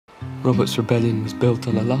Robert's rebellion was built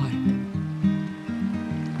on a lie.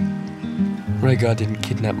 Rhaegar didn't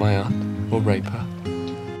kidnap my aunt or rape her.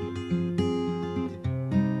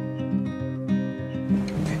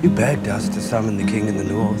 You begged us to summon the king in the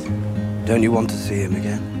north. Don't you want to see him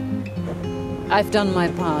again? I've done my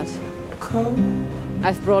part.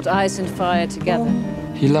 I've brought ice and fire together.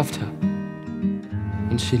 He loved her.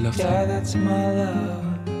 And she loved him.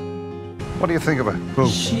 What do you think of her? Boo,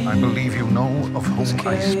 I believe you know of whom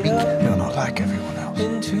I speak. You're not like everyone else.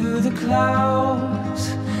 Into the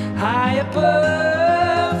clouds, high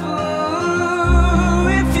above. Ooh,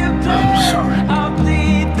 if you I'm sorry. I'll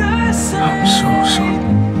bleed the sun. I'm so sorry.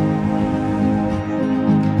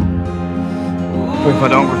 If I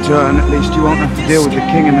don't return, at least you won't have to deal with the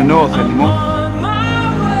king in the north anymore.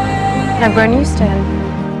 And I've grown used to him.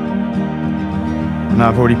 And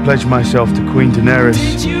I've already pledged myself to Queen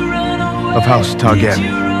Daenerys of House Targaryen.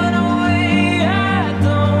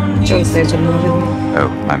 Jon stays in love with me. Oh,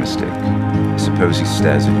 my mistake. I suppose he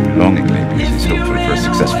stares at you longingly because he's hopeful for a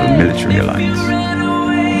successful military alliance.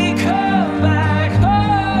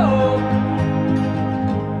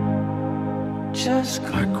 Just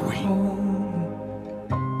My queen.